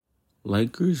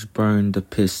Lakers burned the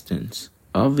Pistons.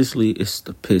 Obviously, it's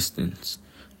the Pistons,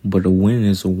 but a win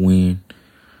is a win.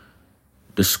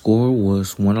 The score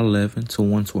was 111 to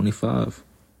 125.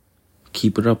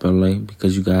 Keep it up, LA,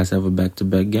 because you guys have a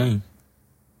back-to-back game.